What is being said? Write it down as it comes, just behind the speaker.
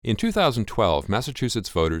In 2012, Massachusetts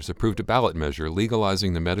voters approved a ballot measure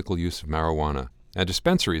legalizing the medical use of marijuana, and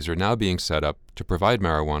dispensaries are now being set up to provide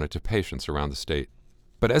marijuana to patients around the state.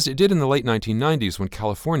 But as it did in the late 1990s when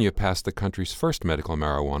California passed the country's first medical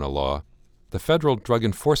marijuana law, the Federal Drug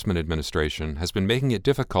Enforcement Administration has been making it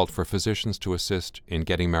difficult for physicians to assist in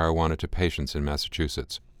getting marijuana to patients in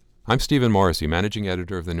Massachusetts. I'm Stephen Morrissey, managing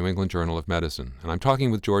editor of the New England Journal of Medicine, and I'm talking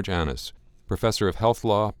with George Annas, professor of health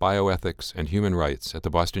law, bioethics, and human rights at the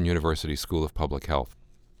Boston University School of Public Health.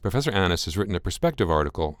 Professor Annas has written a perspective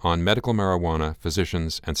article on medical marijuana,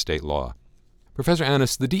 physicians, and state law. Professor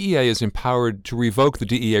Annas, the DEA is empowered to revoke the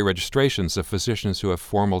DEA registrations of physicians who have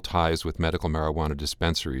formal ties with medical marijuana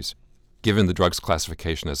dispensaries, given the drug's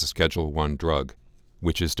classification as a Schedule I drug,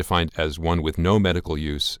 which is defined as one with no medical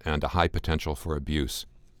use and a high potential for abuse.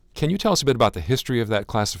 Can you tell us a bit about the history of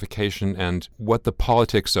that classification and what the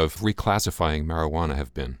politics of reclassifying marijuana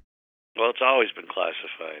have been? Well, it's always been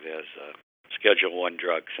classified as a Schedule I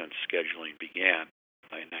drug since scheduling began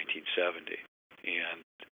in 1970. And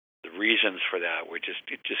the reasons for that were it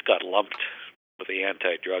just got lumped with the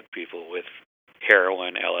anti-drug people with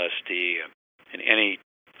heroin, LSD, and any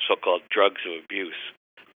so-called drugs of abuse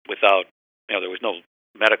without, there was no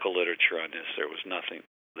medical literature on this. There was nothing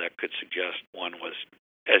that could suggest one was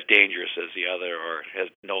as dangerous as the other or has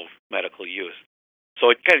no medical use.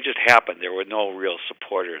 So it kind of just happened. There were no real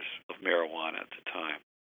supporters of marijuana at the time.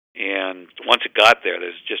 And once it got there,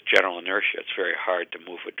 there's just general inertia. It's very hard to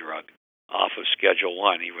move a drug off of Schedule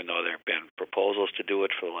I, even though there have been proposals to do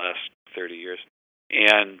it for the last 30 years.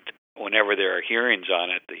 And whenever there are hearings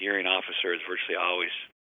on it, the hearing officer has virtually always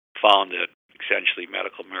found that essentially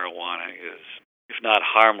medical marijuana is, if not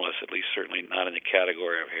harmless, at least certainly not in the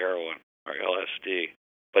category of heroin or LSD.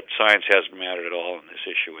 But science hasn't mattered at all on this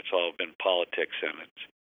issue. It's all been politics, and it's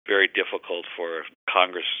very difficult for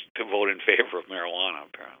Congress to vote in favor of marijuana,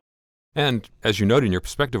 apparently. And, as you note in your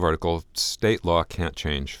perspective article, state law can't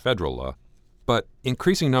change federal law. But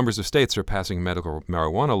increasing numbers of states are passing medical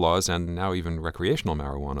marijuana laws and now even recreational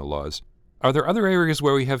marijuana laws. Are there other areas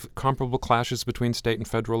where we have comparable clashes between state and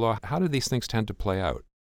federal law? How do these things tend to play out?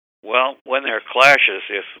 Well, when there are clashes,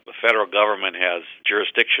 if the federal government has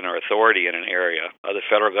jurisdiction or authority in an area, the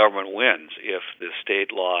federal government wins if the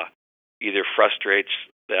state law either frustrates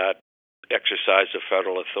that exercise of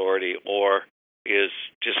federal authority or is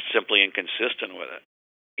just simply inconsistent with it.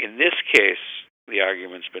 In this case, the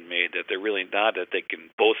argument's been made that they're really not, that they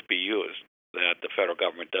can both be used, that the federal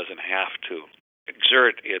government doesn't have to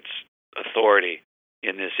exert its authority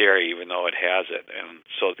in this area even though it has it. And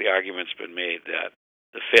so the argument's been made that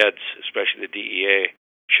the feds, especially the DEA,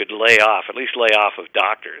 should at least lay off of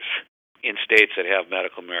doctors in states that have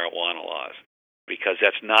medical marijuana laws, because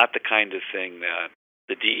that's not the kind of thing that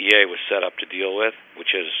the DEA was set up to deal with,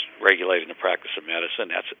 which is regulating the practice of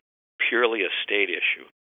medicine. That's purely a state issue,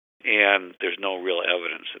 and there's no real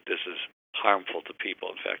evidence that this is harmful to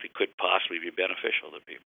people. In fact, it could possibly be beneficial to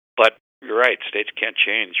people. But you're right, states can't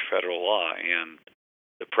change federal law, and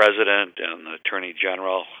the president and the attorney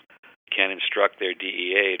general can instruct their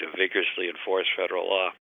DEA to vigorously enforce federal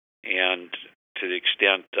law, and to the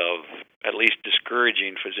extent of at least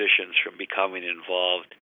discouraging physicians from becoming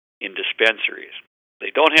involved in dispensaries.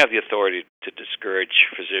 They don't have the authority to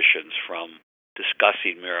discourage physicians from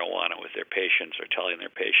discussing marijuana with their patients or telling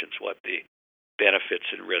their patients what the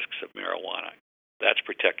benefits and risks of marijuana. That's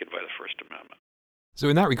protected by the First Amendment.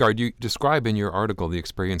 So in that regard, you describe in your article the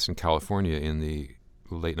experience in California in the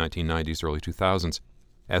late 1990s, early 2000s,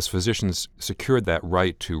 as physicians secured that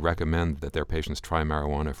right to recommend that their patients try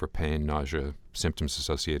marijuana for pain, nausea, symptoms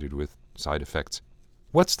associated with side effects.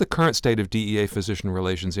 What's the current state of DEA physician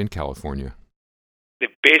relations in California?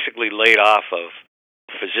 They've basically laid off of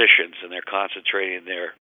physicians, and they're concentrating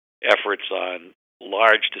their efforts on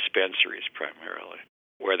large dispensaries primarily,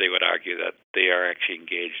 where they would argue that they are actually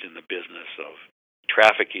engaged in the business of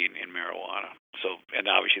trafficking in marijuana. So, and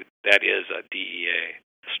obviously that is a DEA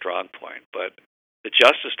strong point, but the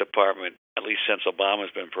Justice Department, at least since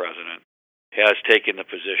Obama's been president, has taken the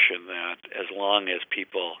position that as long as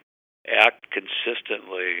people act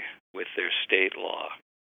consistently with their state law,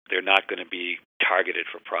 they're not going to be targeted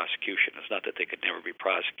for prosecution. It's not that they could never be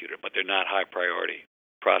prosecuted, but they're not high-priority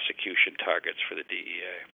prosecution targets for the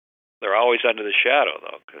DEA. They're always under the shadow,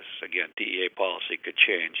 though, because, again, DEA policy could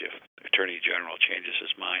change if the Attorney General changes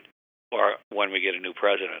his mind. Or when we get a new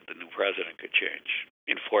president, the new president could change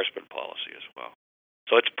enforcement policy as well.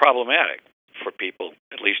 So it's problematic for people,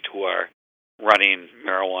 at least who are running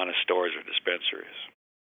marijuana stores or dispensaries.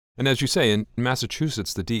 And as you say, in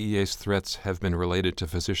Massachusetts, the DEA's threats have been related to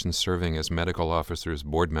physicians serving as medical officers,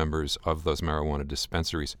 board members of those marijuana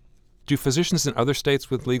dispensaries. Do physicians in other states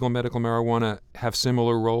with legal medical marijuana have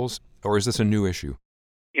similar roles, or is this a new issue?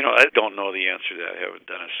 I don't know the answer to that. I haven't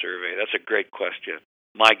done a survey. That's a great question.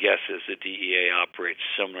 My guess is the DEA operates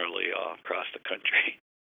similarly across the country,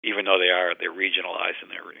 even though they're regionalized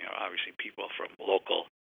and they're obviously people from local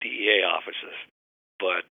DEA offices.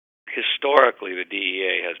 But historically, the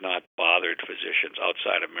DEA has not bothered physicians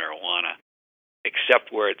outside of marijuana,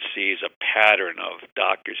 except where it sees a pattern of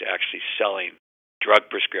doctors actually selling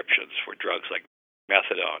drug prescriptions for drugs like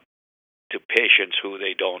methadone to patients who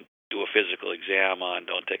they don't do a physical exam on,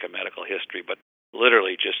 don't take a medical history, but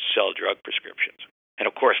literally just sell drug prescriptions. And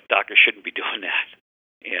of course, doctors shouldn't be doing that.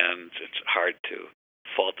 And it's hard to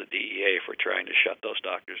fault the DEA for trying to shut those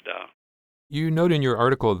doctors down. You note in your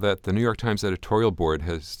article that the New York Times editorial board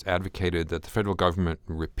has advocated that the federal government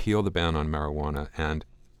repeal the ban on marijuana and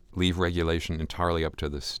leave regulation entirely up to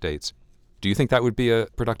the states. Do you think that would be a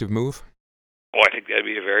productive move? Oh, I think that'd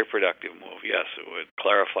be a very productive move, yes. It would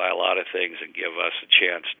clarify a lot of things and give us a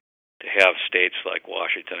chance to have states like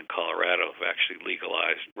Washington and Colorado who've actually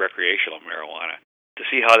legalized recreational marijuana, to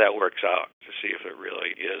see how that works out, to see if it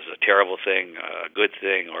really is a terrible thing, a good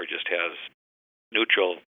thing, or just has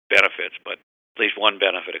neutral benefits. But at least one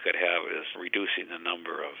benefit it could have is reducing the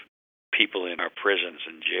number of people in our prisons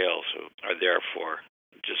and jails who are there for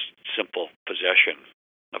just simple possession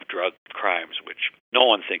of drug crimes, which no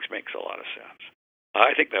one thinks makes a lot of sense.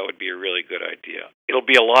 I think that would be a really good idea. It'll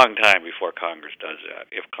be a long time before Congress does that,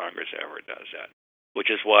 if Congress ever does that, which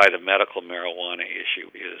is why the medical marijuana issue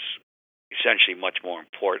is essentially much more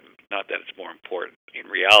important. Not that it's more important in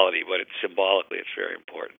reality, but symbolically it's very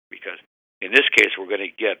important, because in this case we're going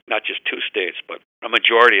to get not just 2 states, but a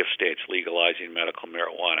majority of states legalizing medical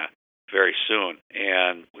marijuana very soon.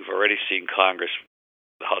 And we've already seen Congress,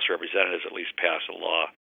 the House of Representatives at least, pass a law,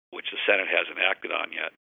 which the Senate hasn't acted on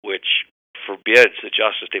yet, which forbids the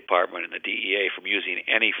Justice Department and the DEA from using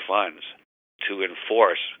any funds to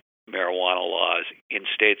enforce marijuana laws in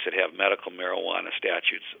states that have medical marijuana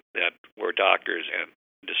statutes that where doctors and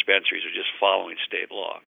dispensaries are just following state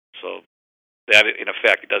law. So that, in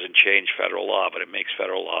effect, it doesn't change federal law, but it makes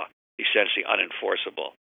federal law essentially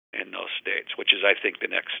unenforceable in those states, which is, I think, the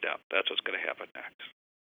next step. That's what's going to happen next.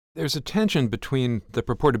 There's a tension between the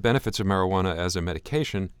purported benefits of marijuana as a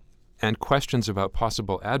medication and questions about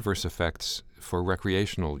possible adverse effects for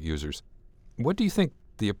recreational users. What do you think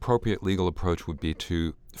the appropriate legal approach would be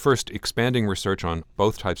to, first, expanding research on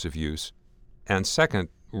both types of use, and second,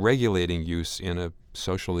 regulating use in a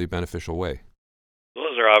socially beneficial way?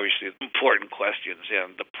 Those are obviously important questions,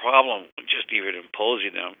 and the problem with just even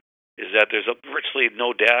imposing them is that there's virtually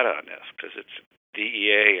no data on this, because it's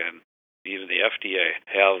DEA and even the FDA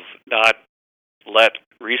have not let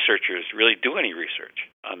researchers really do any research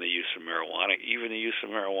on the use of marijuana, even the use of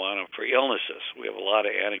marijuana for illnesses. We have a lot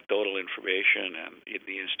of anecdotal information, and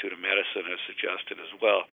the Institute of Medicine has suggested as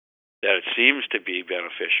well that it seems to be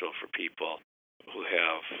beneficial for people who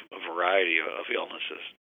have a variety of illnesses,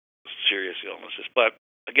 serious illnesses. But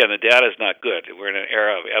again, the data is not good. We're in an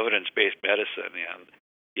era of evidence-based medicine, and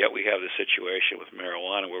yet we have the situation with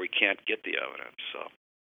marijuana where we can't get the evidence. So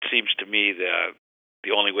it seems to me that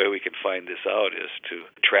the only way we can find this out is to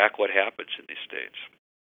track what happens in these states.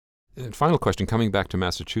 And final question, coming back to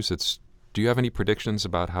Massachusetts, do you have any predictions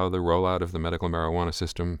about how the rollout of the medical marijuana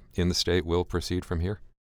system in the state will proceed from here?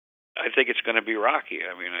 I think it's going to be rocky.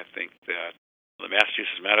 I mean, I think that the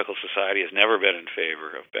Massachusetts Medical Society has never been in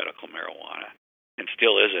favor of medical marijuana, and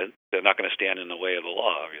still isn't. They're not going to stand in the way of the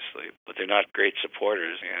law, obviously, but they're not great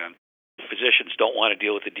supporters, and physicians don't want to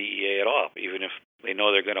deal with the DEA at all, even if they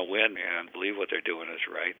know they're going to win and believe what they're doing is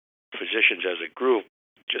right. Physicians as a group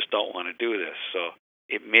just don't want to do this. So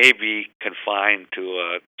it may be confined to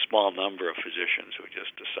a small number of physicians who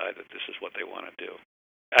just decide that this is what they want to do.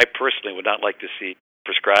 I personally would not like to see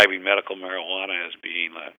prescribing medical marijuana as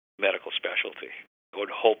being a medical specialty. I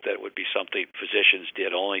would hope that it would be something physicians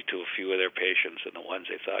did only to a few of their patients and the ones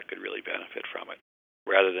they thought could really benefit from it,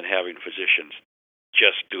 rather than having physicians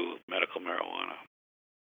just do medical marijuana.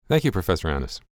 Thank you, Professor Annis.